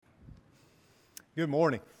Good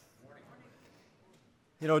morning.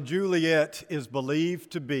 You know, Juliet is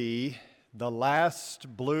believed to be the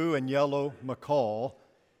last blue and yellow macaw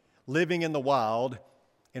living in the wild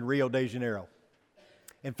in Rio de Janeiro.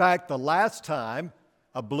 In fact, the last time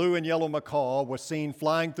a blue and yellow macaw was seen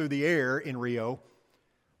flying through the air in Rio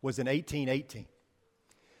was in 1818.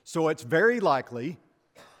 So it's very likely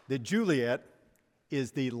that Juliet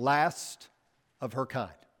is the last of her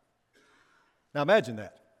kind. Now imagine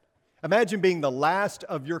that. Imagine being the last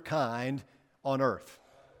of your kind on earth.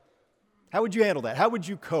 How would you handle that? How would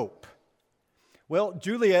you cope? Well,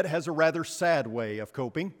 Juliet has a rather sad way of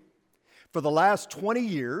coping. For the last 20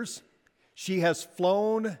 years, she has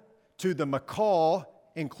flown to the macaw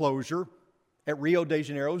enclosure at Rio de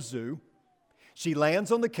Janeiro Zoo. She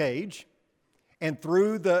lands on the cage, and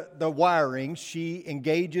through the wiring, she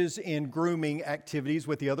engages in grooming activities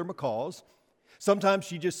with the other macaws. Sometimes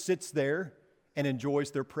she just sits there and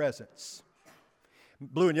enjoys their presence.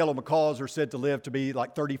 Blue and yellow macaws are said to live to be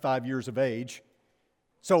like 35 years of age.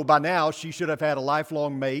 So by now, she should have had a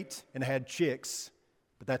lifelong mate and had chicks,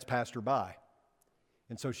 but that's passed her by.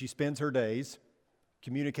 And so she spends her days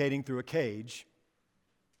communicating through a cage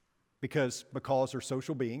because macaws are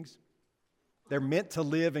social beings. They're meant to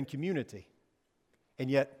live in community, and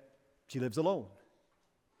yet she lives alone.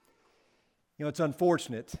 You know, it's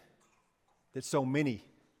unfortunate that so many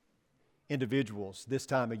individuals this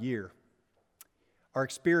time of year are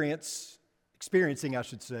experiencing,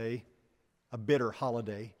 a bitter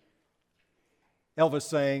holiday. Elvis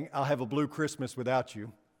sang, "I'll have a blue Christmas without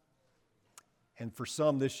you." And for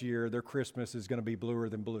some this year, their Christmas is going to be bluer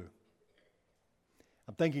than blue.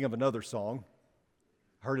 I'm thinking of another song.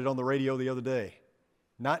 I heard it on the radio the other day.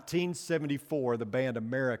 1974, the band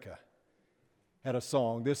America had a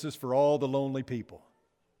song, "This is for all the lonely people."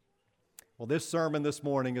 Well, this sermon this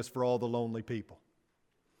morning is for all the lonely people.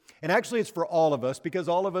 And actually, it's for all of us because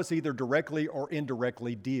all of us either directly or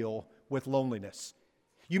indirectly deal with loneliness.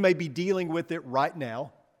 You may be dealing with it right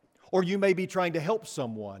now, or you may be trying to help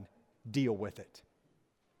someone deal with it.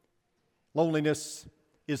 Loneliness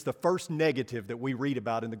is the first negative that we read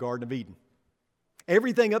about in the Garden of Eden.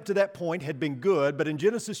 Everything up to that point had been good, but in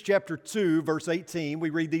Genesis chapter 2, verse 18, we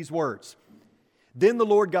read these words. "Then the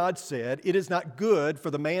Lord God said, 'It is not good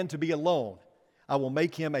for the man to be alone. I will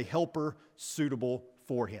make him a helper suitable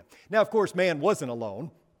for him.'" Now, of course, man wasn't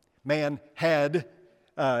alone. Man had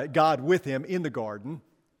God with him in the garden.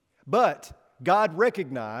 But God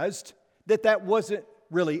recognized that that wasn't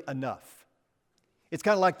really enough. It's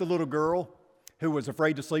kind of like the little girl who was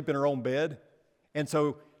afraid to sleep in her own bed. And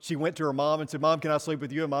so she went to her mom and said, "Mom, can I sleep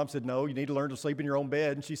with you?" And Mom said, "No, you need to learn to sleep in your own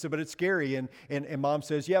bed." And she said, "But it's scary." And Mom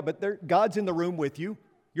says, "Yeah, but God's in the room with you.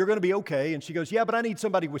 You're going to be okay." And she goes, "Yeah, but I need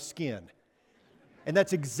somebody with skin." And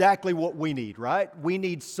that's exactly what we need, right? We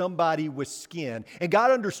need somebody with skin. And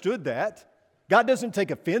God understood that. God doesn't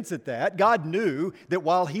take offense at that. God knew that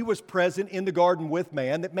while He was present in the garden with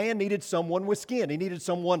man, that man needed someone with skin. He needed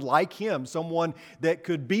someone like him, someone that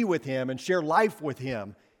could be with him and share life with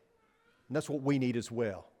him. And that's what we need as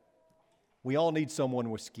well. We all need someone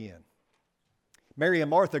with skin. Mary and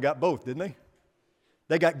Martha got both, didn't they?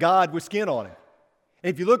 They got God with skin on him. And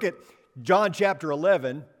if you look at John chapter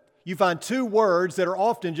 11, you find two words that are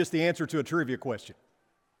often just the answer to a trivia question.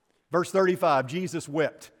 Verse 35, Jesus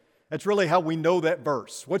wept. That's really how we know that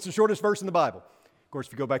verse. What's the shortest verse in the Bible? Of course,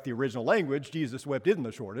 if you go back to the original language, Jesus wept isn't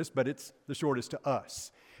the shortest, but it's the shortest to us.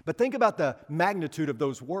 But think about the magnitude of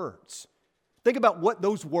those words. Think about what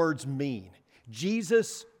those words mean.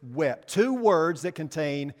 Jesus wept. Two words that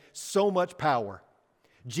contain so much power.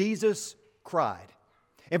 Jesus cried.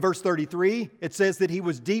 In verse 33, it says that He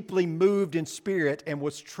was deeply moved in spirit and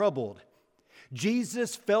was troubled.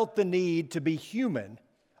 Jesus felt the need to be human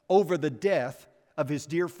over the death of His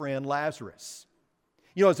dear friend Lazarus.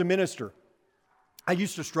 You know, as a minister, I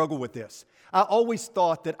used to struggle with this. I always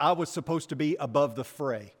thought that I was supposed to be above the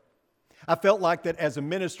fray. I felt like that as a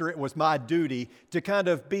minister, it was my duty to kind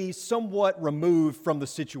of be somewhat removed from the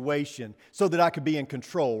situation so that I could be in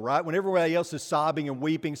control, right? When everybody else is sobbing and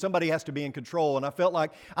weeping, somebody has to be in control, and I felt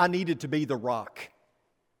like I needed to be the rock.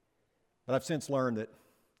 But I've since learned that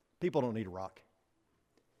people don't need a rock.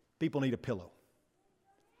 People need a pillow.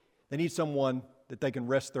 They need someone that they can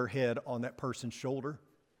rest their head on that person's shoulder,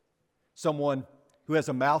 someone who has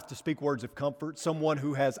a mouth to speak words of comfort, someone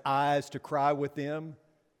who has eyes to cry with them,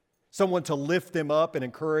 someone to lift them up and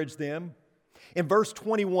encourage them. In verse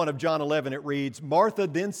 21 of John 11, it reads, "Martha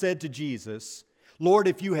then said to Jesus, 'Lord,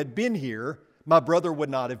 if you had been here, my brother would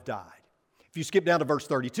not have died.'" If you skip down to verse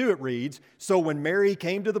 32, it reads, "So when Mary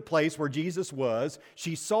came to the place where Jesus was,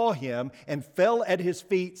 she saw him and fell at his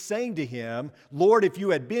feet, saying to him, 'Lord, if you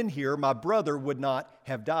had been here, my brother would not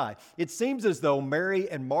have died.'" It seems as though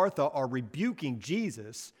Mary and Martha are rebuking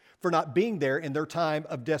Jesus for not being there in their time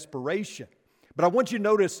of desperation. But I want you to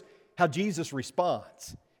notice how Jesus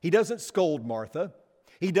responds. He doesn't scold Martha.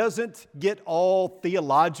 He doesn't get all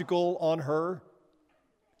theological on her.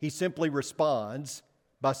 He simply responds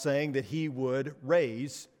by saying that he would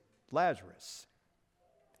raise Lazarus.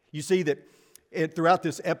 You see that throughout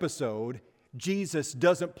this episode, Jesus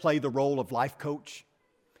doesn't play the role of life coach.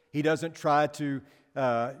 He doesn't try to,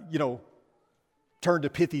 turn to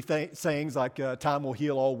pithy sayings like time will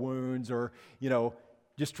heal all wounds, or,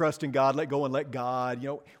 just trust in God, let go and let God.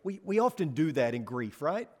 We often do that in grief,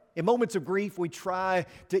 right? In moments of grief, we try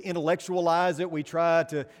to intellectualize it. We try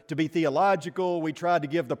to be theological. We try to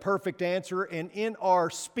give the perfect answer. And in our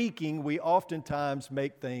speaking, we oftentimes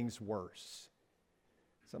make things worse.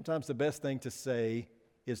 Sometimes the best thing to say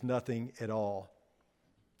is nothing at all.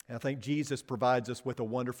 And I think Jesus provides us with a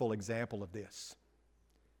wonderful example of this.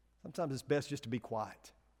 Sometimes it's best just to be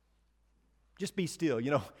quiet. Just be still.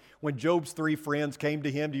 When Job's 3 friends came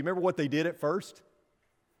to him, do you remember what they did at first?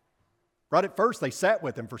 Right at first, they sat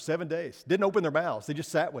with him for 7 days. Didn't open their mouths. They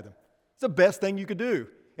just sat with him. It's the best thing you could do.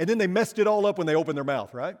 And then they messed it all up when they opened their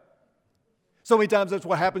mouth, right? So many times that's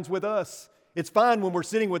what happens with us. It's fine when we're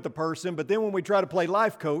sitting with the person, but then when we try to play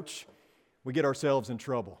life coach, we get ourselves in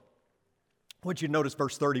trouble. I want you to notice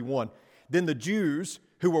verse 31. "Then the Jews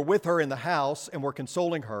who were with her in the house and were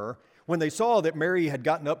consoling her, when they saw that Mary had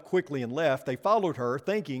gotten up quickly and left, they followed her,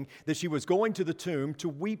 thinking that she was going to the tomb to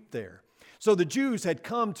weep there." So the Jews had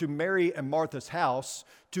come to Mary and Martha's house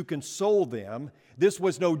to console them. This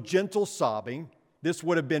was no gentle sobbing. This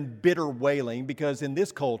would have been bitter wailing, because in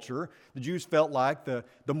this culture, the Jews felt like the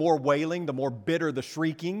more wailing, the more bitter the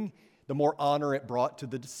shrieking, the more honor it brought to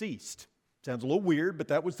the deceased. Sounds a little weird, but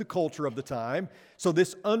that was the culture of the time. So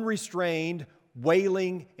this unrestrained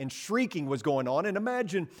wailing and shrieking was going on. And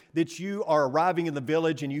imagine that you are arriving in the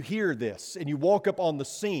village and you hear this, and you walk up on the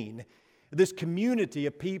scene, this community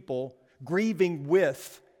of people grieving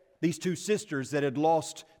with these 2 sisters that had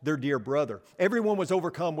lost their dear brother. Everyone was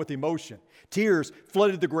overcome with emotion. Tears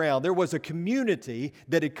flooded the ground. There was a community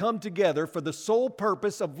that had come together for the sole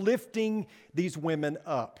purpose of lifting these women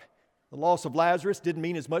up. The loss of Lazarus didn't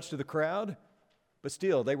mean as much to the crowd, but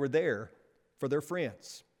still, they were there for their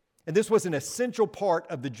friends. And this was an essential part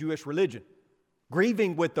of the Jewish religion.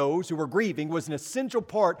 Grieving with those who were grieving was an essential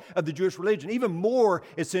part of the Jewish religion, even more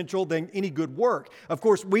essential than any good work. Of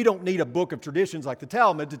course, we don't need a book of traditions like the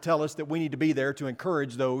Talmud to tell us that we need to be there to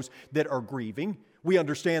encourage those that are grieving. We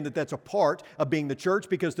understand that that's a part of being the church,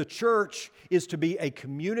 because the church is to be a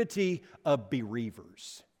community of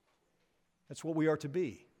bereavers. That's what we are to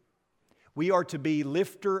be. We are to be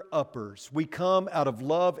lifter-uppers. We come out of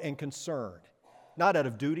love and concern, not out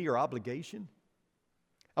of duty or obligation.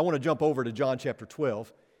 I want to jump over to John chapter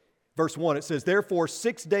 12. Verse 1, it says, "Therefore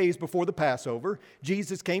 6 days before the Passover,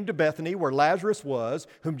 Jesus came to Bethany where Lazarus was,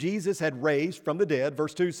 whom Jesus had raised from the dead."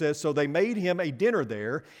 Verse 2 says, "So they made him a dinner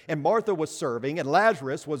there, and Martha was serving, and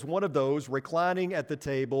Lazarus was one of those reclining at the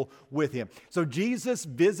table with him." So Jesus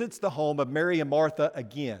visits the home of Mary and Martha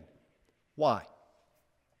again. Why?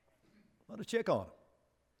 Well, to check on them.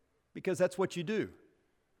 Because that's what you do.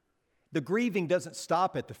 The grieving doesn't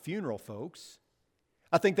stop at the funeral, folks.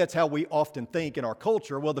 I think that's how we often think in our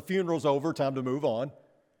culture. Well, the funeral's over, time to move on.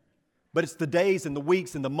 But it's the days and the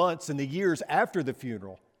weeks and the months and the years after the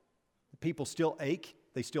funeral. People still ache.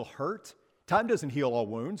 They still hurt. Time doesn't heal all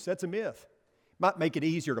wounds. That's a myth. It might make it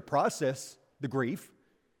easier to process the grief.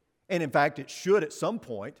 And in fact, it should at some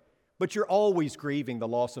point. But you're always grieving the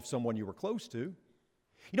loss of someone you were close to.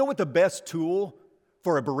 You know what the best tool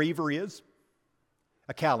for a bereaver is?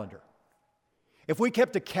 A calendar. If we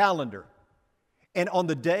kept a calendar, and on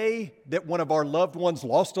the day that one of our loved ones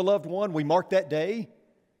lost a loved one, we marked that day.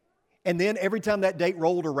 And then every time that date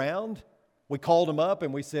rolled around, we called them up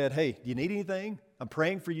and we said, "Hey, do you need anything? I'm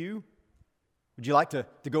praying for you. Would you like to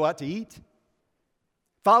go out to eat?"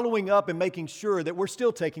 Following up and making sure that we're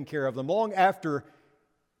still taking care of them long after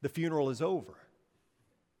the funeral is over.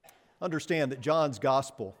 Understand that John's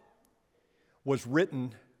gospel was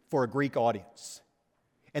written for a Greek audience.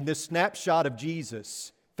 And this snapshot of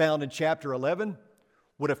Jesus found in chapter 11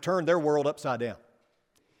 would have turned their world upside down.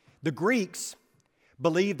 The Greeks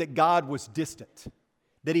believed that God was distant,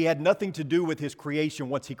 that he had nothing to do with his creation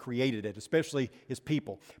once he created it, especially his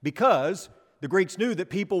people, because the Greeks knew that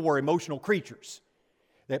people were emotional creatures,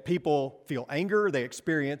 that people feel anger, they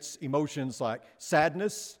experience emotions like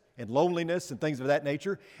sadness and loneliness and things of that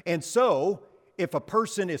nature. And so, if a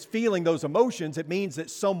person is feeling those emotions, it means that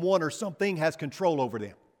someone or something has control over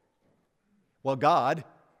them. Well, God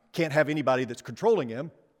can't have anybody that's controlling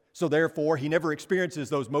him, so therefore he never experiences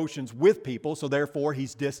those emotions with people, so therefore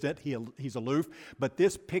he's distant, he's aloof. But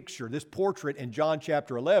this picture, this portrait in John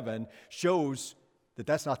chapter 11 shows that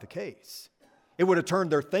that's not the case. It would have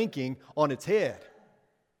turned their thinking on its head.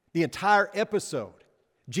 The entire episode,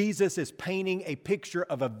 Jesus is painting a picture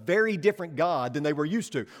of a very different God than they were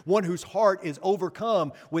used to. One whose heart is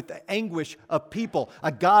overcome with the anguish of people.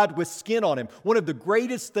 A God with skin on him. One of the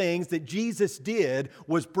greatest things that Jesus did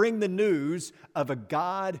was bring the news of a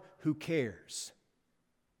God who cares.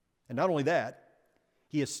 And not only that,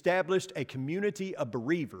 he established a community of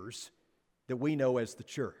believers that we know as the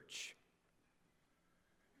church.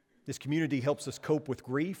 This community helps us cope with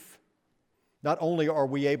grief. Not only are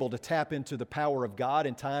we able to tap into the power of God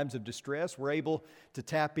in times of distress, we're able to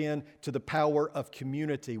tap into the power of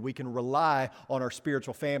community. We can rely on our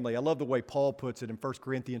spiritual family. I love the way Paul puts it in 1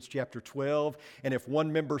 Corinthians chapter 12. And if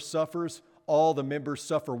one member suffers, all the members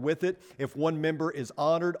suffer with it. If one member is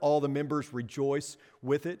honored, all the members rejoice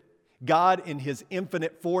with it. God, in His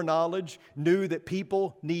infinite foreknowledge, knew that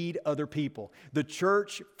people need other people. The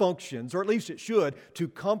church functions, or at least it should, to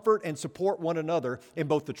comfort and support one another in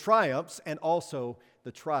both the triumphs and also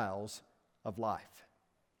the trials of life.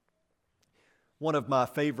 One of my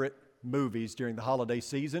favorite movies during the holiday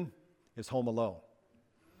season is Home Alone.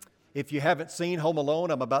 If you haven't seen Home Alone,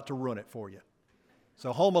 I'm about to ruin it for you.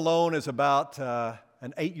 So Home Alone is about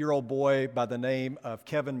an 8-year-old boy by the name of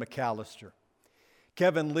Kevin McAllister.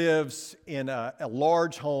 Kevin lives in a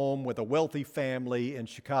large home with a wealthy family in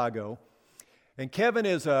Chicago. And Kevin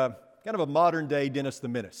is kind of a modern-day Dennis the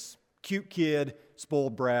Menace. Cute kid,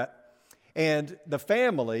 spoiled brat. And the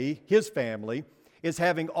family, his family, is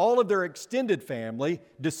having all of their extended family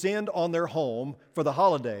descend on their home for the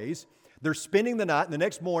holidays. They're spending the night, and the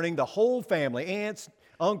next morning, the whole family, aunts,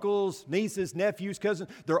 uncles, nieces, nephews, cousins,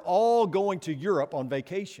 they're all going to Europe on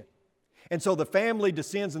vacation. And so the family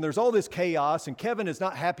descends, and there's all this chaos, and Kevin is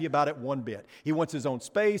not happy about it one bit. He wants his own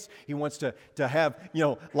space. He wants to have,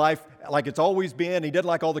 life like it's always been. He doesn't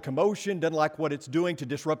like all the commotion, doesn't like what it's doing to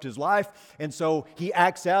disrupt his life. And so he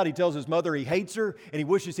acts out. He tells his mother he hates her, and he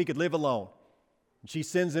wishes he could live alone. And she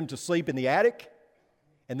sends him to sleep in the attic.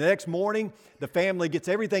 And the next morning, the family gets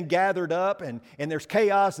everything gathered up, and there's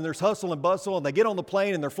chaos, and there's hustle and bustle, and they get on the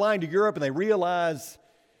plane, and they're flying to Europe, and they realize,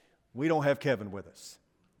 we don't have Kevin with us.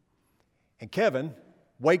 And Kevin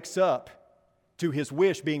wakes up to his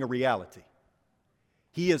wish being a reality.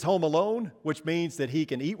 He is home alone, which means that he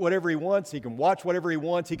can eat whatever he wants, he can watch whatever he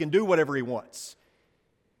wants, he can do whatever he wants.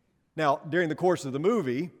 Now, during the course of the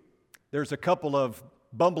movie, there's a couple of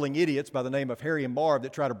bumbling idiots by the name of Harry and Marv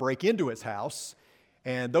that try to break into his house.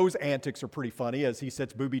 And those antics are pretty funny as he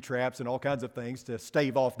sets booby traps and all kinds of things to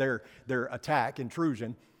stave off their attack,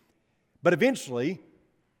 intrusion. But eventually,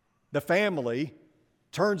 the family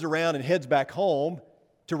turns around and heads back home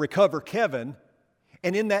to recover Kevin.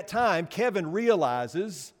 And in that time, Kevin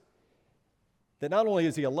realizes that not only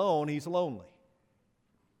is he alone, he's lonely.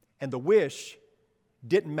 And the wish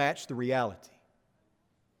didn't match the reality.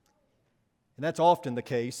 And that's often the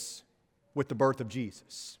case with the birth of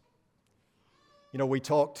Jesus. We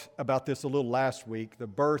talked about this a little last week. The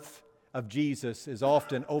birth of Jesus is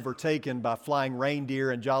often overtaken by flying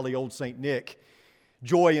reindeer and jolly old St. Nick.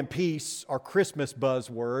 Joy and peace are Christmas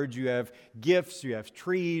buzzwords. You have gifts, you have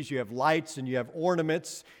trees, you have lights, and you have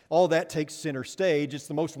ornaments. All that takes center stage. It's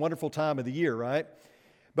the most wonderful time of the year, right?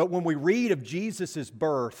 But when we read of Jesus'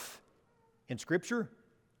 birth in Scripture,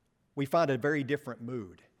 we find a very different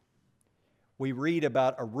mood. We read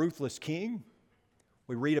about a ruthless king,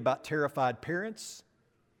 we read about terrified parents,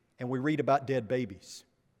 and we read about dead babies.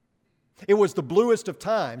 It was the bluest of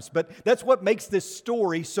times, but that's what makes this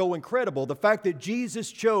story so incredible. The fact that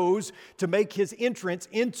Jesus chose to make His entrance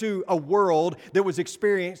into a world that was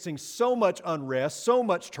experiencing so much unrest, so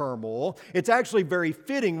much turmoil. It's actually very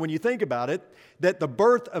fitting when you think about it, that the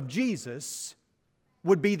birth of Jesus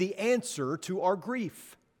would be the answer to our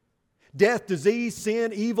grief. Death, disease,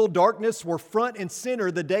 sin, evil, darkness were front and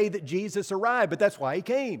center the day that Jesus arrived, but that's why He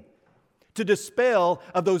came. To dispel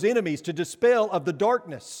of those enemies, to dispel of the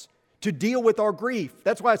darkness, to deal with our grief.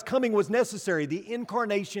 That's why His coming was necessary. The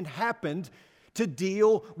incarnation happened to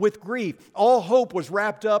deal with grief. All hope was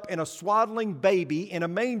wrapped up in a swaddling baby in a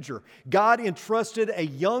manger. God entrusted a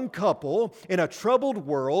young couple in a troubled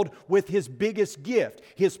world with His biggest gift,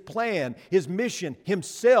 His plan, His mission,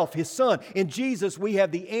 Himself, His Son. In Jesus, we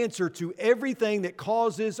have the answer to everything that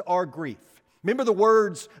causes our grief. Remember the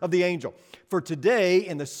words of the angel. For today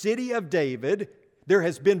in the city of David, there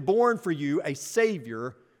has been born for you a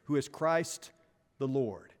Savior who is Christ the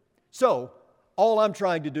Lord. So, all I'm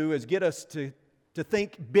trying to do is get us to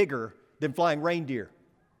think bigger than flying reindeer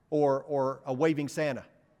or a waving Santa.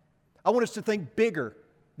 I want us to think bigger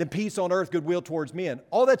than peace on earth, goodwill towards men.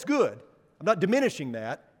 All that's good. I'm not diminishing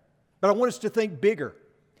that, but I want us to think bigger.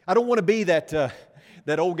 I don't want to be that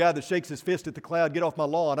old guy that shakes his fist at the cloud, get off my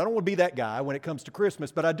lawn. I don't want to be that guy when it comes to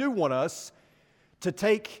Christmas, but I do want us to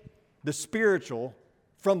take the spiritual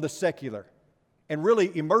from the secular and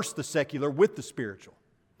really immerse the secular with the spiritual.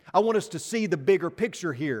 I want us to see the bigger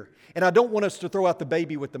picture here, and I don't want us to throw out the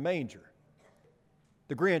baby with the manger.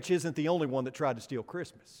 The Grinch isn't the only one that tried to steal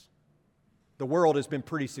Christmas. The world has been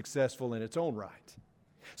pretty successful in its own right.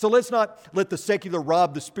 So let's not let the secular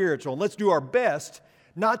rob the spiritual, and let's do our best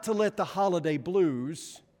not to let the holiday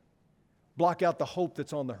blues block out the hope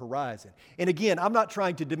that's on the horizon. And again, I'm not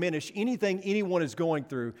trying to diminish anything anyone is going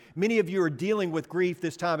through. Many of you are dealing with grief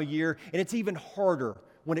this time of year, and it's even harder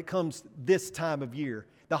when it comes this time of year.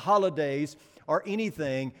 The holidays are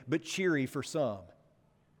anything but cheery for some.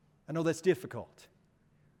 I know that's difficult,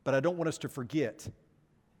 but I don't want us to forget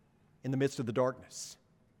in the midst of the darkness.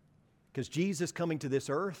 Because Jesus coming to this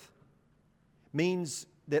earth means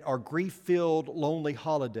that our grief-filled, lonely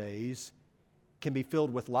holidays can be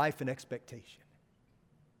filled with life and expectation.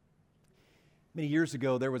 Many years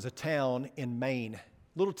ago, there was a town in Maine,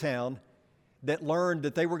 little town, that learned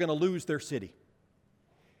that they were going to lose their city.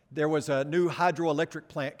 There was a new hydroelectric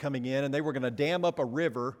plant coming in, and they were going to dam up a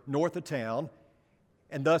river north of town,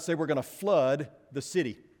 and thus they were going to flood the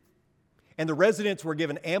city. And the residents were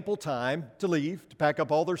given ample time to leave, to pack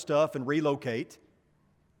up all their stuff and relocate.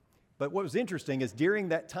 But what was interesting is during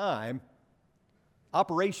that time,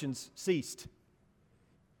 operations ceased.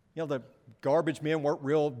 You know, the garbage men weren't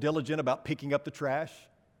real diligent about picking up the trash.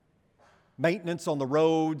 Maintenance on the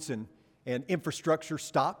roads and infrastructure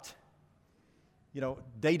stopped. You know,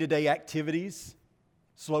 day-to-day activities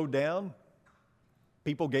slowed down.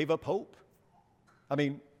 People gave up hope. I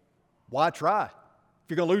mean, why try? If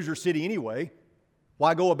you're going to lose your city anyway,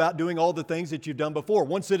 why go about doing all the things that you've done before?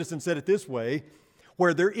 One citizen said it this way,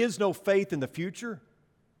 where there is no faith in the future,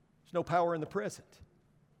 there's no power in the present.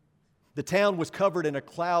 The town was covered in a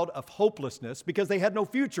cloud of hopelessness because they had no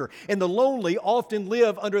future, and the lonely often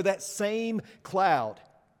live under that same cloud.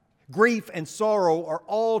 Grief and sorrow are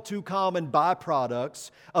all too common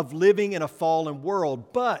byproducts of living in a fallen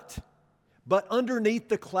world. But underneath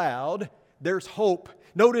the cloud, there's hope.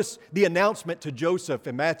 Notice the announcement to Joseph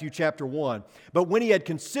in Matthew chapter 1. But when he had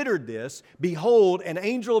considered this, behold, an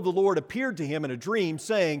angel of the Lord appeared to him in a dream,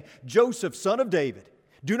 saying, Joseph, son of David,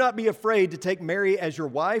 do not be afraid to take Mary as your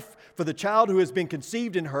wife, for the child who has been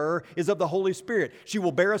conceived in her is of the Holy Spirit. She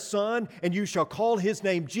will bear a son, and you shall call his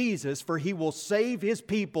name Jesus, for he will save his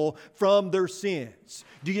people from their sins.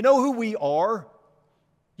 Do you know who we are?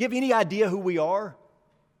 You have any idea who we are?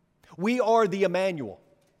 We are the Emmanuel,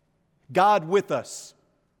 God with us.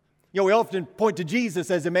 You know, we often point to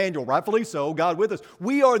Jesus as Emmanuel, rightfully so, God with us.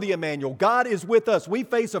 We are the Emmanuel. God is with us. We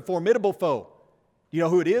face a formidable foe. You know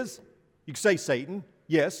who it is? You can say Satan.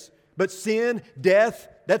 Yes, but sin, death,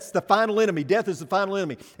 that's the final enemy. Death is the final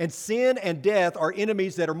enemy. And sin and death are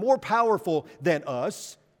enemies that are more powerful than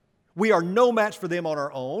us. We are no match for them on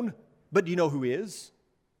our own. But do you know who is?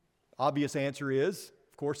 Obvious answer is,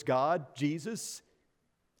 of course, God, Jesus.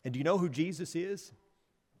 And do you know who Jesus is?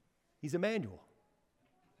 He's Emmanuel.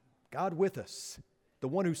 God with us, the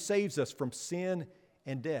one who saves us from sin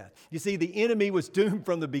and death. You see, the enemy was doomed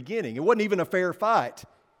from the beginning. It wasn't even a fair fight.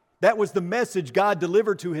 That was the message God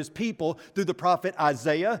delivered to His people through the prophet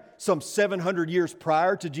Isaiah, some 700 years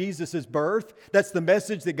prior to Jesus' birth. That's the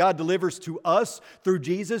message that God delivers to us through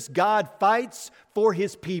Jesus. God fights for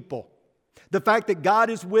His people. The fact that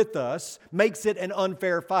God is with us makes it an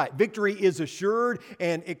unfair fight. Victory is assured,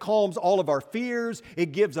 and it calms all of our fears.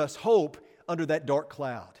 It gives us hope under that dark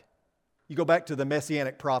cloud. You go back to the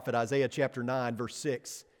Messianic prophet, Isaiah chapter 9, verse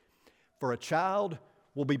 6. For a child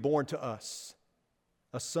will be born to us.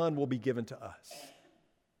 A son will be given to us.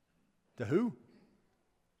 To who?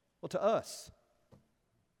 Well, to us.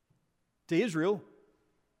 To Israel.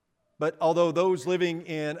 But although those living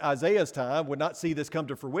in Isaiah's time would not see this come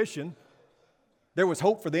to fruition, there was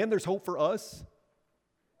hope for them. There's hope for us.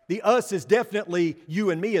 The us is definitely you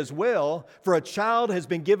and me as well. For a child has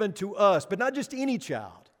been given to us, but not just any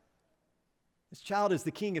child. This child is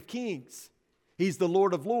the King of Kings. He's the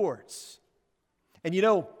Lord of Lords. And you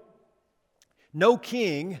know, no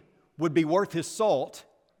king would be worth his salt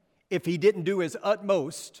if he didn't do his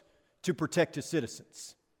utmost to protect his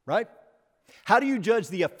citizens, right? How do you judge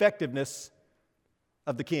the effectiveness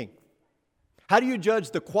of the king? How do you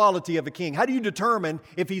judge the quality of a king? How do you determine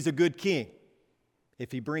if he's a good king? If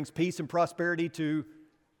he brings peace and prosperity to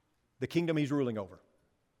the kingdom he's ruling over.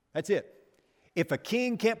 That's it. If a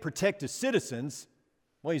king can't protect his citizens,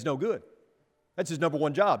 well, he's no good. That's his number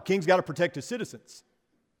one job. King's got to protect his citizens.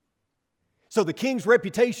 So the king's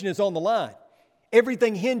reputation is on the line.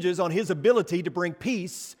 Everything hinges on his ability to bring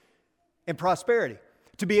peace and prosperity,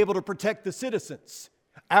 to be able to protect the citizens.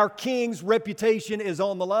 Our king's reputation is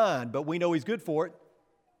on the line, but we know he's good for it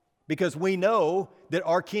because we know that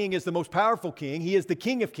our king is the most powerful king. He is the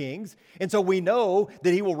King of Kings, and so we know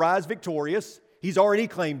that he will rise victorious. He's already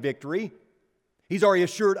claimed victory. He's already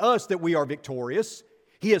assured us that we are victorious.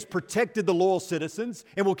 He has protected the loyal citizens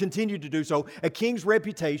and will continue to do so. A king's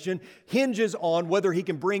reputation hinges on whether he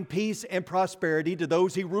can bring peace and prosperity to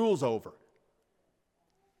those he rules over.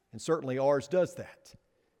 And certainly ours does that.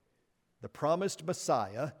 The promised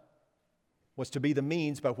Messiah was to be the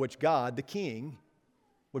means by which God, the King,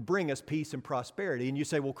 would bring us peace and prosperity. And you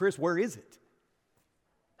say, well, Chris, where is it?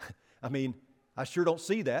 I mean, I sure don't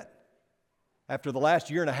see that. After the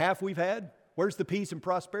last year and a half we've had, where's the peace and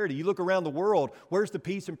prosperity? You look around the world, where's the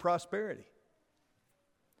peace and prosperity?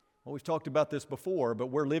 Well, we've talked about this before,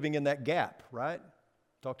 but we're living in that gap, right?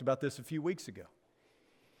 Talked about this a few weeks ago.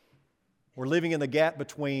 We're living in the gap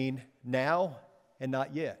between now and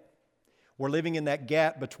not yet. We're living in that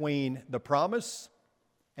gap between the promise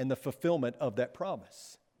and the fulfillment of that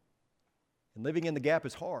promise. And living in the gap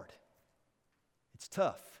is hard. It's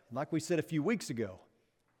tough. And like we said a few weeks ago,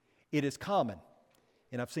 it is common,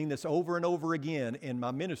 and I've seen this over and over again in my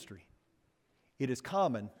ministry. It is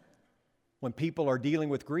common when people are dealing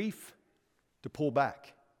with grief to pull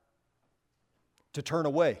back, to turn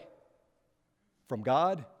away from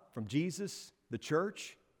God, from Jesus, the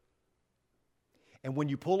church. And when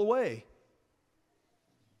you pull away,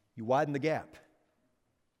 you widen the gap.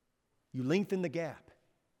 You lengthen the gap.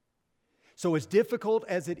 So as difficult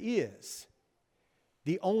as it is,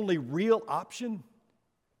 the only real option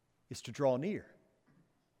is to draw near.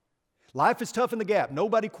 Life is tough in the gap.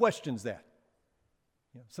 Nobody questions that.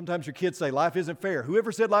 Sometimes your kids say life isn't fair.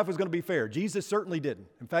 Whoever said life was going to be fair? Jesus certainly didn't.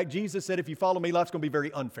 In fact, Jesus said if you follow me, life's going to be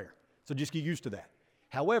very unfair. So just get used to that.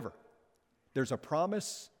 However, there's a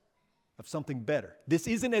promise of something better. This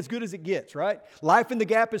isn't as good as it gets, right? Life in the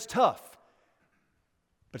gap is tough,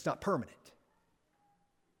 but it's not permanent.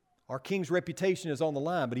 Our king's reputation is on the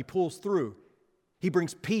line, but he pulls through. He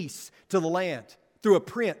brings peace to the land through a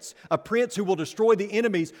prince who will destroy the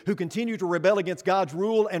enemies who continue to rebel against God's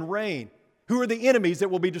rule and reign. Who are the enemies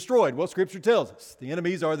that will be destroyed? Well, Scripture tells us. The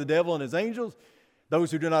enemies are the devil and his angels,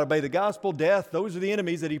 those who do not obey the gospel, death. Those are the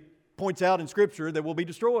enemies that he points out in Scripture that will be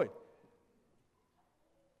destroyed.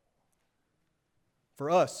 For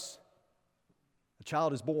us, a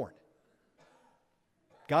child is born.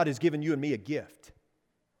 God has given you and me a gift.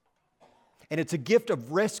 And it's a gift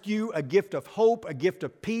of rescue, a gift of hope, a gift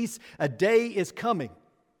of peace. A day is coming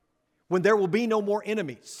when there will be no more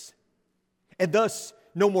enemies, and thus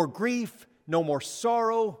no more grief, no more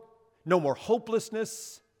sorrow, no more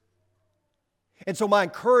hopelessness. And so my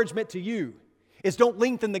encouragement to you is don't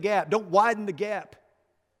lengthen the gap, don't widen the gap.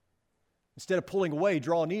 Instead of pulling away,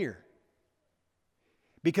 draw near.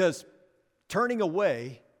 Because turning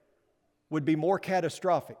away would be more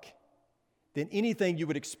catastrophic than anything you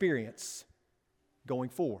would experience going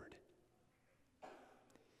forward.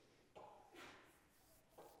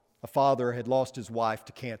 A father had lost his wife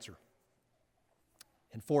to cancer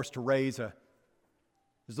and forced to raise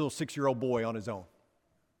his little 6-year-old boy on his own.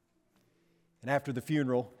 And after the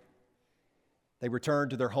funeral, they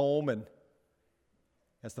returned to their home, and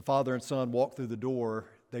as the father and son walked through the door,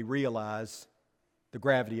 they realized the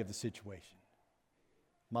gravity of the situation.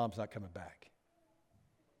 Mom's not coming back.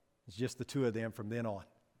 It's just the two of them from then on.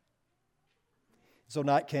 So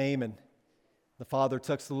night came, and the father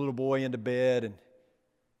tucks the little boy into bed and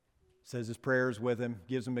says his prayers with him,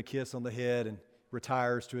 gives him a kiss on the head, and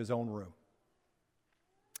retires to his own room.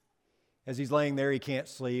 As he's laying there, he can't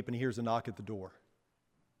sleep, and he hears a knock at the door.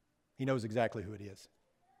 He knows exactly who it is.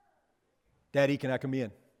 "Daddy, can I come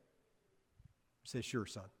in?" He says, "Sure,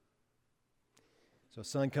 son." So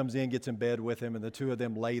son comes in, gets in bed with him, and the two of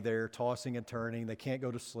them lay there tossing and turning. They can't go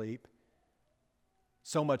to sleep.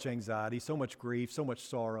 So much anxiety, so much grief, so much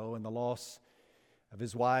sorrow, and the loss of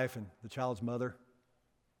his wife and the child's mother.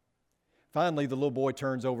 Finally, the little boy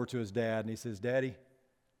turns over to his dad and he says, "Daddy,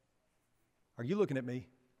 are you looking at me?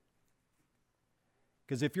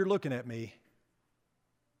 Because if you're looking at me,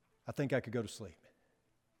 I think I could go to sleep."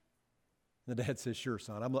 And the dad says, "Sure,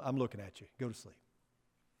 son, I'm looking at you. Go to sleep."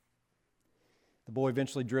 The boy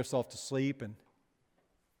eventually drifts off to sleep, and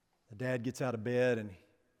the dad gets out of bed and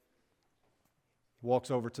He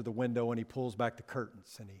walks over to the window and he pulls back the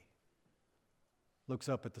curtains and he looks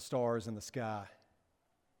up at the stars in the sky.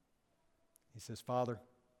 He says, Father,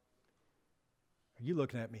 are you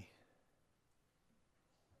looking at me?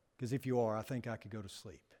 Because if you are, I think I could go to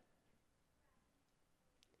sleep.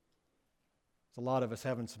 There's a lot of us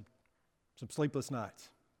having some sleepless nights,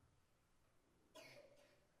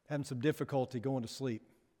 having some difficulty going to sleep.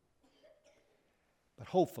 But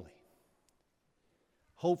hopefully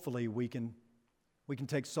we can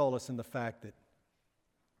take solace in the fact that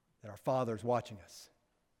our Father is watching us,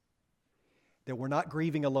 that we're not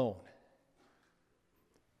grieving alone,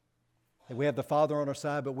 that we have the Father on our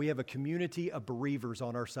side, but we have a community of bereavers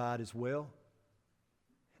on our side as well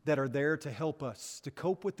that are there to help us to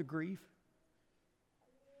cope with the grief,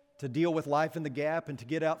 to deal with life in the gap, and to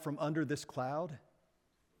get out from under this cloud.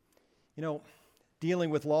 You know,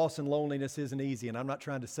 dealing with loss and loneliness isn't easy, and I'm not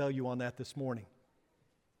trying to sell you on that this morning.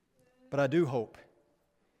 But I do hope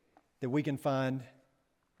that we can find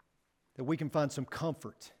some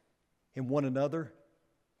comfort in one another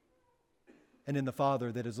and in the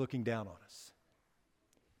Father that is looking down on us.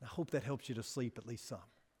 I hope that helps you to sleep at least some.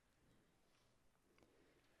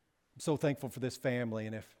 I'm so thankful for this family,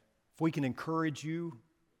 and if we can encourage you,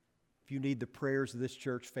 if you need the prayers of this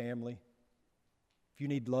church family, if you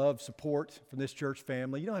need love, support from this church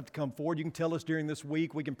family, you don't have to come forward. You can tell us during this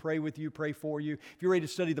week. We can pray with you, pray for you. If you're ready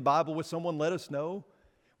to study the Bible with someone, let us know.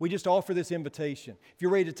 We just offer this invitation. If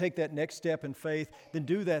you're ready to take that next step in faith, then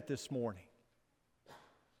do that this morning.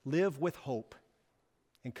 Live with hope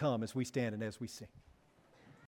and come as we stand and as we sing.